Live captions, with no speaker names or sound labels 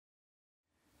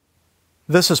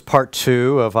This is part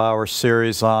 2 of our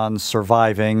series on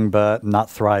surviving but not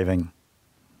thriving.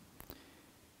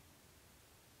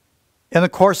 In the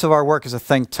course of our work as a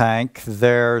think tank,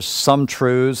 there's some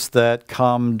truths that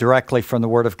come directly from the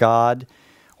Word of God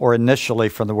or initially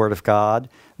from the Word of God.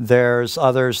 There's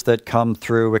others that come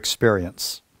through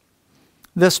experience.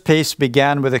 This piece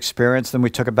began with experience, then we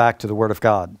took it back to the Word of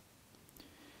God.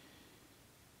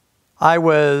 I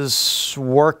was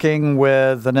working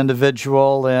with an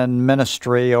individual in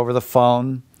ministry over the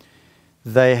phone.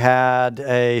 They had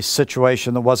a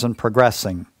situation that wasn't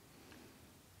progressing.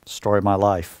 Story of my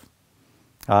life.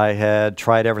 I had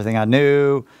tried everything I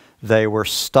knew. They were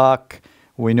stuck.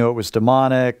 We knew it was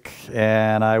demonic,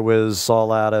 and I was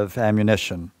all out of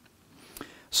ammunition.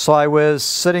 So I was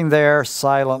sitting there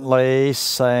silently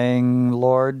saying,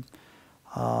 Lord,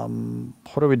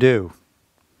 what do we do?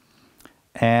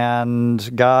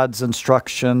 And God's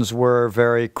instructions were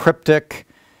very cryptic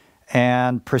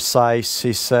and precise.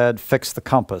 He said, fix the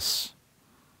compass.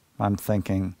 I'm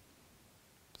thinking,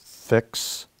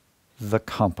 fix the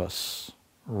compass.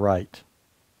 Right.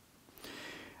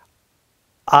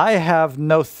 I have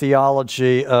no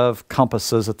theology of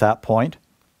compasses at that point,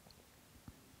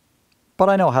 but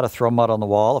I know how to throw mud on the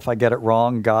wall. If I get it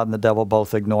wrong, God and the devil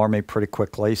both ignore me pretty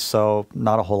quickly, so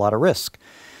not a whole lot of risk.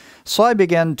 So I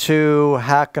began to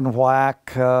hack and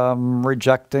whack,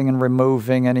 rejecting and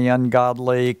removing any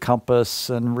ungodly compass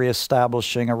and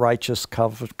reestablishing a righteous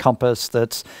compass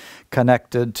that's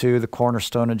connected to the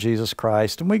cornerstone of Jesus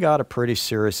Christ. And we got a pretty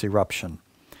serious eruption.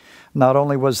 Not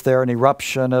only was there an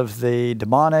eruption of the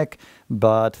demonic,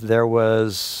 but there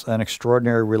was an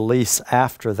extraordinary release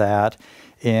after that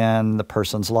in the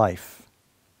person's life.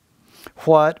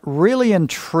 What really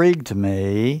intrigued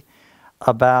me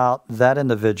about that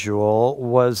individual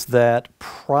was that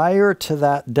prior to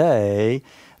that day,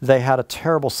 they had a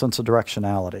terrible sense of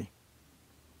directionality.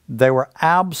 They were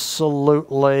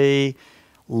absolutely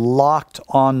locked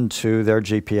onto their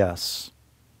GPS.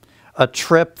 A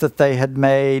trip that they had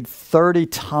made 30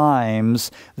 times,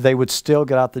 they would still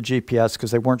get out the GPS because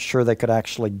they weren't sure they could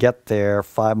actually get there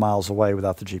 5 miles away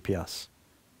without the GPS.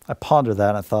 I pondered that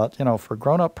and I thought, you know, for a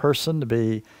grown-up person to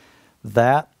be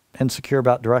that insecure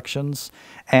about directions,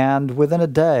 and within a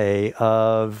day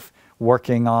of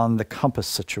working on the compass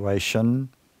situation,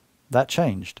 that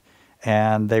changed.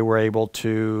 And they were able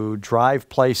to drive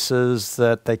places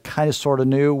that they kind of sort of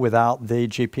knew without the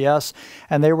GPS,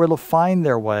 and they were able to find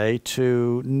their way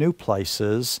to new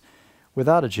places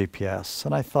without a GPS.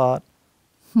 And I thought,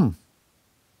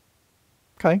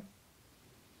 okay.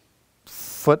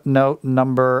 Footnote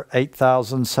number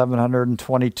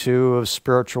 8,722 of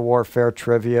spiritual warfare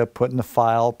trivia, put in the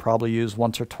file, probably used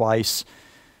once or twice,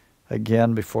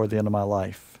 again before the end of my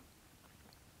life.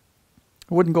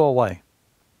 It wouldn't go away.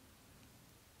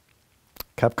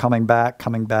 Kept coming back,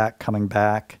 coming back, coming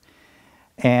back.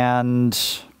 And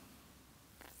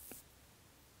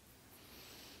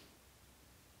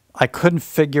I couldn't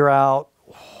figure out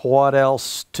what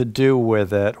else to do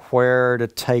with it, where to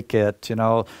take it, you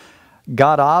know.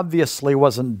 God obviously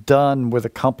wasn't done with the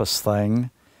compass thing,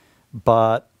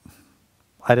 but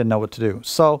I didn't know what to do.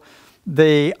 So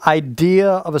the idea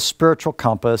of a spiritual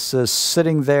compass is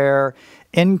sitting there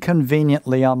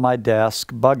inconveniently on my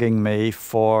desk, bugging me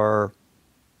for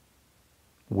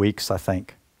weeks, I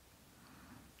think.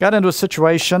 Got into a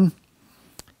situation,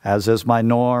 as is my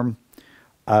norm,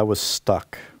 I was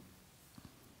stuck.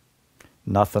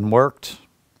 Nothing worked.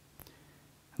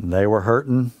 They were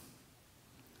hurting.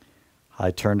 I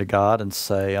turn to God and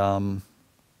say,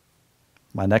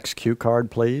 my next cue card,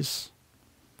 please.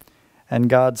 And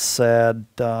God said,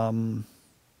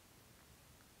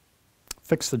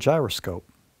 fix the gyroscope.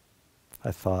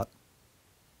 I thought,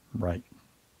 right,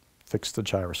 fix the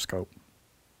gyroscope.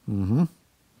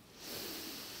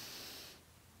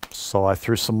 So I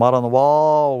threw some mud on the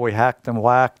wall. We hacked and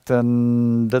whacked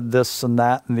and did this and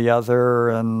that and the other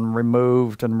and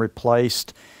removed and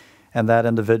replaced. And that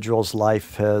individual's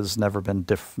life has never been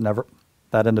the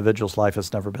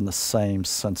same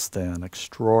since then.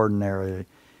 Extraordinary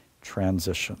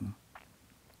transition.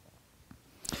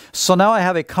 So now I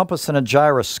have a compass and a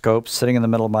gyroscope sitting in the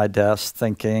middle of my desk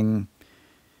thinking,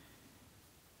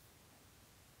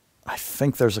 I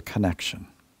think there's a connection.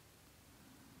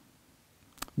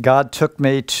 God took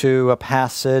me to a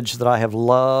passage that I have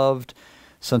loved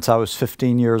since I was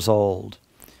 15 years old,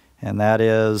 and that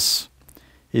is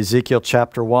Ezekiel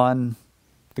chapter 1,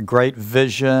 the great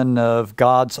vision of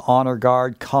God's honor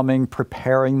guard coming,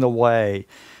 preparing the way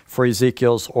for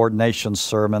Ezekiel's ordination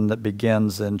sermon that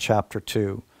begins in chapter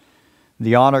 2.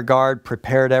 The honor guard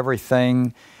prepared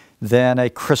everything. Then a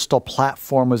crystal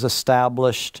platform was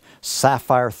established,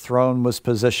 sapphire throne was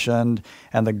positioned,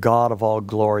 and the God of all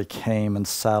glory came and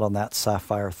sat on that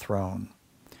sapphire throne.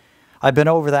 I've been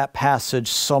over that passage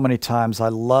so many times. I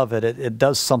love it. It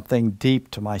does something deep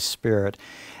to my spirit.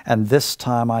 And this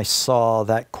time I saw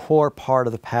that core part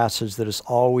of the passage that has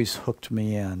always hooked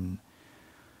me in.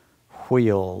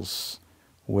 Wheels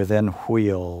within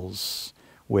wheels,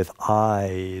 with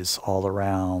eyes all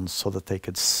around so that they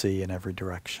could see in every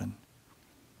direction.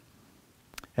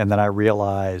 And then I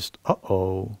realized,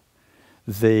 uh-oh,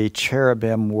 the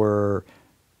cherubim were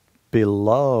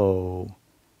below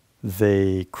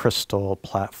the crystal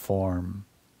platform.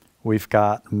 We've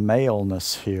got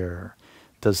maleness here.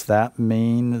 Does that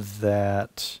mean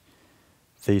that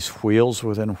these wheels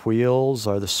within wheels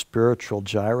are the spiritual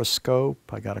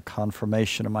gyroscope? I got a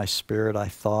confirmation in my spirit, I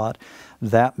thought.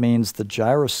 That means the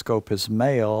gyroscope is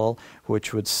male,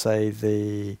 which would say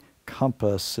the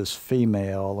compass is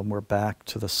female, and we're back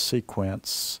to the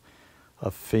sequence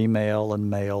of female and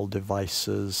male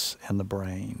devices in the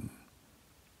brain.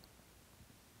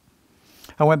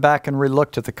 I went back and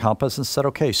re-looked at the compass and said,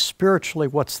 okay, spiritually,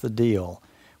 what's the deal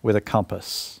with a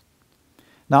compass?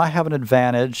 Now, I have an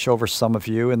advantage over some of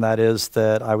you, and that is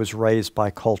that I was raised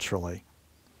biculturally.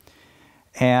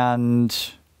 And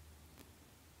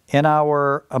in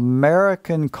our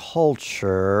American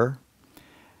culture,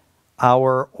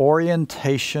 our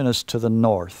orientation is to the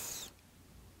north.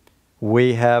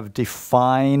 We have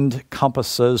defined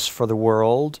compasses for the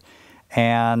world,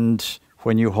 and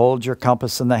when you hold your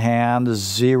compass in the hand,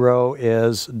 0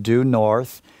 is due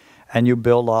north, and you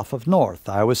build off of north.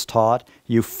 I was taught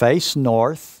you face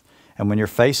north, and when you're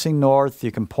facing north,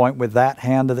 you can point with that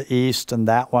hand to the east and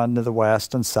that one to the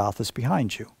west, and south is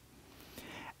behind you.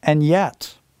 And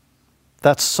yet,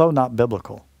 that's so not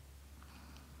biblical,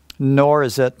 nor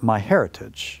is it my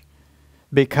heritage,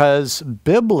 because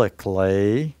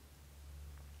biblically,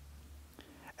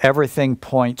 everything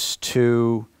points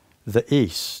to the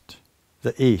east,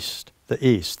 the east, the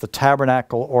east. The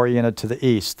tabernacle oriented to the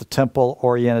east, the temple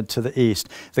oriented to the east,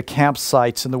 the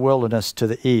campsites in the wilderness to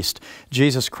the east,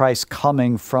 Jesus Christ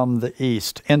coming from the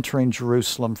east, entering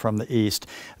Jerusalem from the east.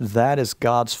 That is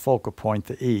God's focal point,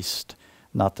 the east,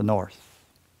 not the north.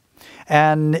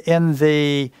 And in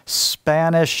the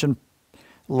Spanish and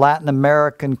Latin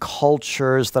American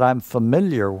cultures that I'm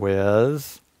familiar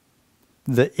with,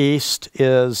 the east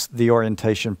is the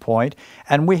orientation point,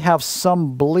 and we have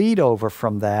some bleed over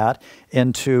from that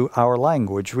into our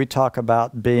language. We talk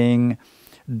about being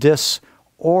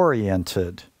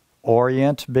disoriented,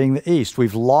 orient being the east.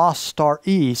 We've lost our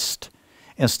east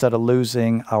instead of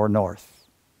losing our north.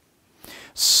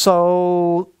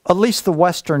 So at least the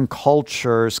Western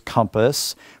culture's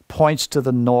compass points to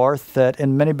the north, that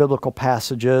in many biblical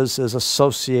passages is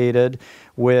associated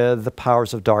with the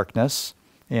powers of darkness.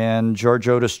 In George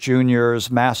Otis Jr.'s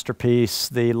masterpiece,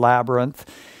 The Labyrinth,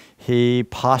 he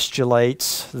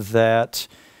postulates that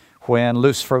when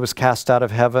Lucifer was cast out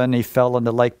of heaven, he fell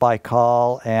into Lake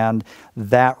Baikal, and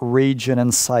that region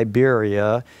in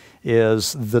Siberia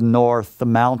is the north, the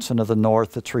mountain of the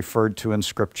north that's referred to in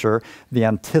Scripture, the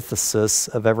antithesis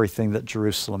of everything that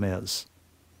Jerusalem is.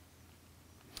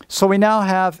 So we now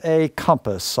have a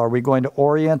compass. Are we going to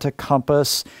orient a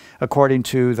compass according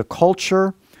to the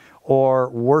culture, or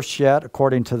worse yet,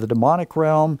 according to the demonic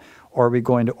realm, or are we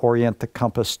going to orient the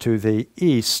compass to the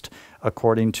east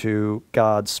according to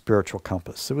God's spiritual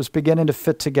compass? It was beginning to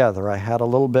fit together. I had a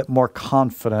little bit more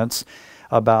confidence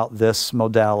about this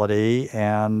modality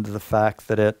and the fact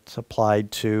that it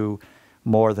applied to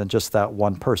more than just that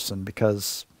one person,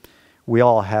 because we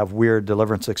all have weird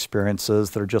deliverance experiences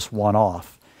that are just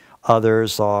one-off.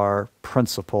 Others are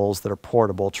principles that are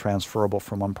portable, transferable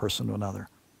from one person to another.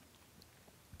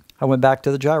 I went back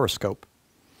to the gyroscope.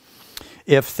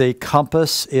 If the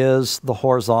compass is the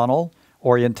horizontal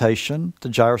orientation, the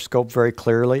gyroscope very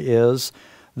clearly is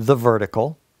the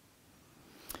vertical.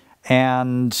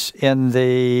 And in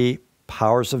the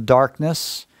powers of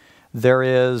darkness, there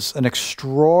is an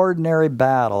extraordinary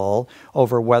battle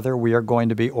over whether we are going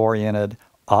to be oriented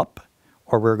up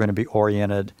or we're going to be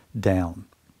oriented down.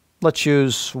 Let's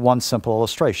use one simple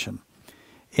illustration.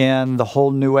 In the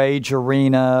whole New Age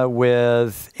arena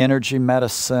with energy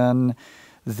medicine,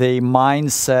 the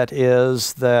mindset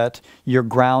is that you're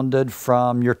grounded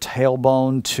from your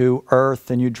tailbone to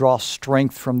earth and you draw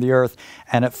strength from the earth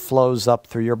and it flows up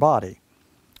through your body.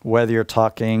 Whether you're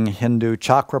talking Hindu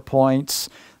chakra points,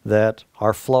 that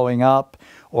are flowing up,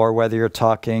 or whether you're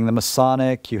talking the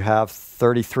Masonic, you have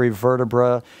 33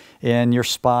 vertebrae in your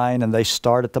spine and they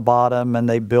start at the bottom and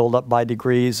they build up by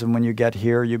degrees, and when you get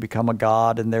here you become a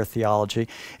god in their theology.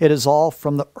 It is all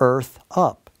from the earth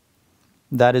up.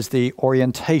 That is the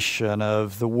orientation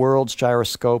of the world's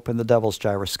gyroscope and the devil's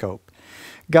gyroscope.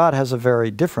 God has a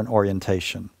very different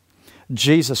orientation.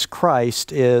 Jesus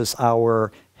Christ is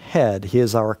our head. He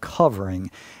is our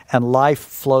covering. And life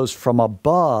flows from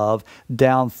above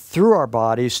down through our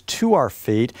bodies to our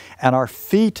feet. And our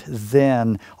feet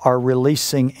then are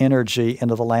releasing energy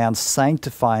into the land,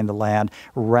 sanctifying the land,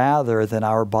 rather than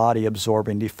our body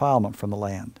absorbing defilement from the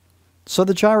land. So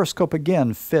the gyroscope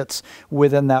again fits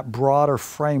within that broader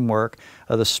framework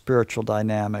of the spiritual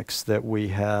dynamics that we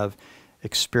have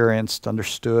experienced,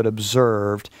 understood,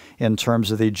 observed in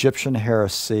terms of the Egyptian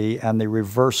heresy and the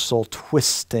reversal,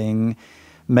 twisting,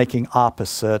 making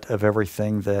opposite of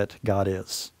everything that God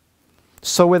is.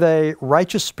 So with a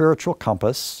righteous spiritual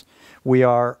compass, we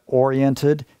are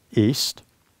oriented east.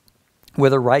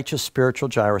 With a righteous spiritual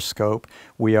gyroscope,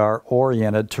 we are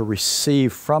oriented to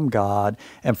receive from God,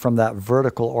 and from that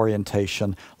vertical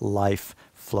orientation, life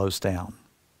flows down.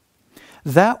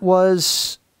 That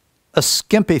was a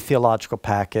skimpy theological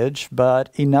package,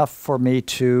 but enough for me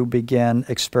to begin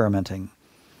experimenting.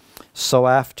 So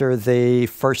after the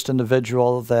first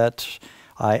individual that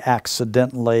I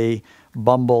accidentally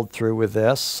bumbled through with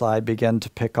this, I began to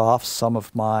pick off some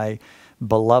of my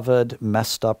beloved,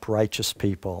 messed up, righteous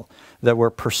people that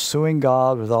were pursuing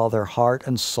God with all their heart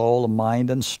and soul and mind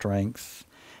and strength,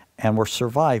 and were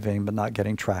surviving but not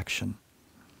getting traction.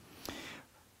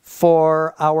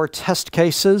 For our test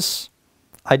cases,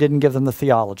 I didn't give them the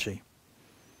theology.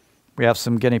 We have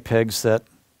some guinea pigs that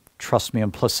trust me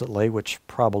implicitly, which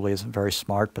probably isn't very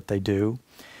smart, but they do.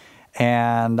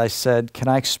 And I said, can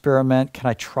I experiment? Can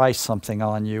I try something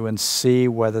on you and see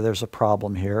whether there's a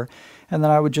problem here? And then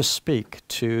I would just speak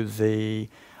to the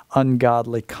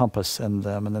ungodly compass in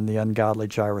them and then the ungodly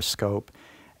gyroscope.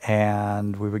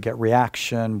 And we would get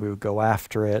reaction, we would go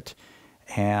after it,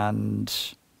 and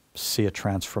see a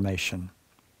transformation.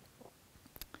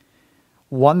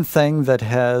 One thing that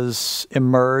has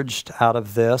emerged out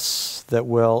of this that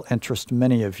will interest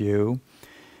many of you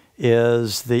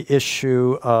is the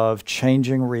issue of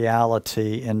changing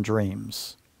reality in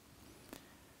dreams.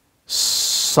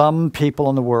 Some people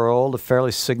in the world, a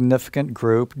fairly significant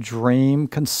group, dream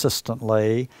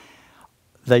consistently.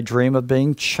 They dream of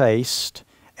being chased,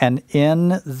 and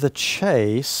in the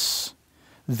chase,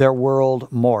 their world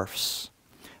morphs.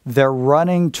 They're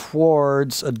running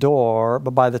towards a door,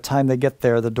 but by the time they get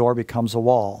there, the door becomes a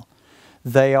wall.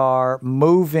 They are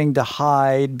moving to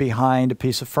hide behind a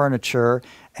piece of furniture,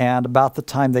 and about the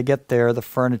time they get there, the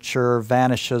furniture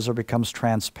vanishes or becomes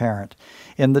transparent.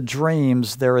 In the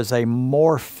dreams, there is a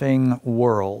morphing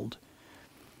world.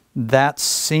 That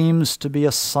seems to be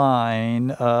a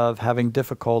sign of having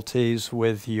difficulties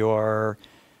with your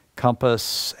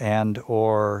compass and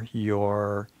or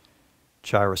your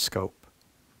gyroscope,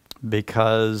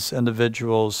 because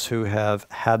individuals who have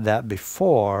had that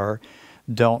before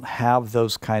don't have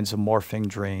those kinds of morphing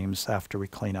dreams after we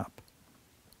clean up.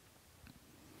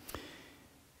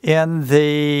 In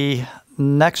the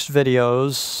next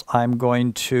videos, I'm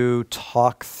going to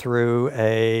talk through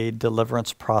a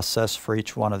deliverance process for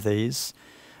each one of these.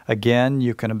 Again,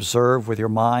 you can observe with your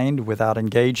mind without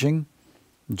engaging.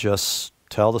 Just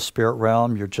tell the spirit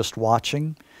realm you're just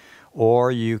watching,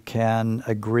 or you can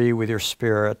agree with your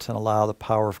spirit and allow the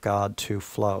power of God to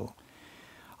flow.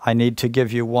 I need to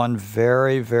give you one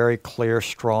very, very clear,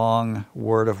 strong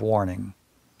word of warning.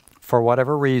 For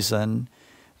whatever reason,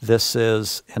 this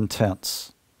is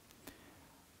intense.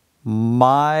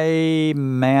 My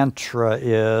mantra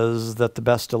is that the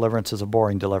best deliverance is a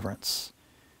boring deliverance.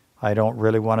 I don't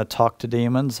really want to talk to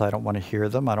demons. I don't want to hear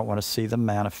them. I don't want to see them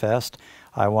manifest.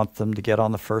 I want them to get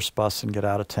on the first bus and get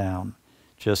out of town.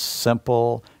 Just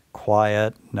simple,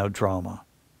 quiet, no drama.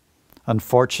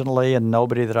 Unfortunately, and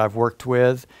nobody that I've worked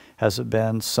with has it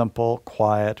been simple,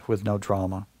 quiet, with no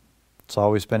drama. It's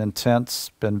always been intense,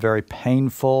 been very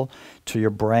painful to your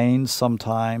brain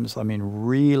sometimes. I mean,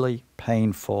 really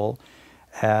painful,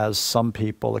 as some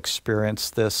people experience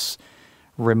this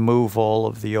removal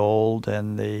of the old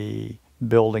and the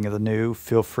building of the new.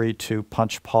 Feel free to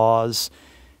punch pause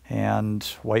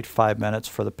and wait 5 minutes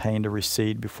for the pain to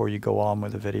recede before you go on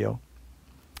with the video.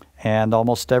 And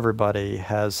almost everybody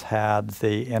has had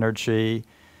the energy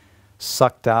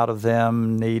sucked out of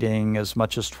them, needing as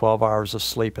much as 12 hours of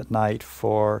sleep at night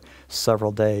for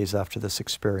several days after this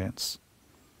experience.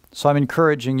 So I'm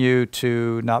encouraging you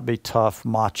to not be tough,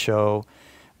 macho,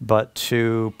 but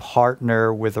to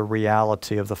partner with the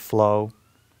reality of the flow.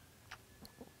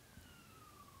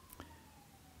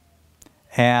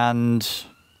 And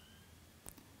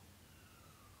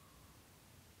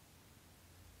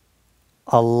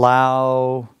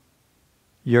allow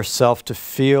yourself to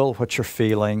feel what you're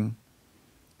feeling.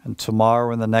 And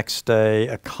tomorrow and the next day,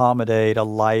 accommodate a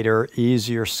lighter,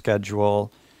 easier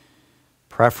schedule,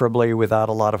 preferably without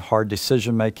a lot of hard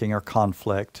decision-making or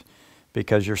conflict,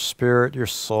 because your spirit, your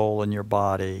soul, and your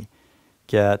body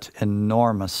get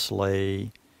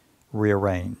enormously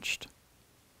rearranged.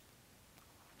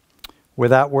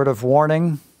 With that word of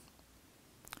warning,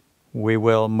 we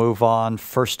will move on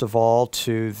first of all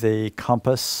to the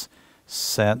compass,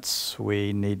 since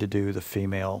we need to do the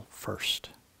female first.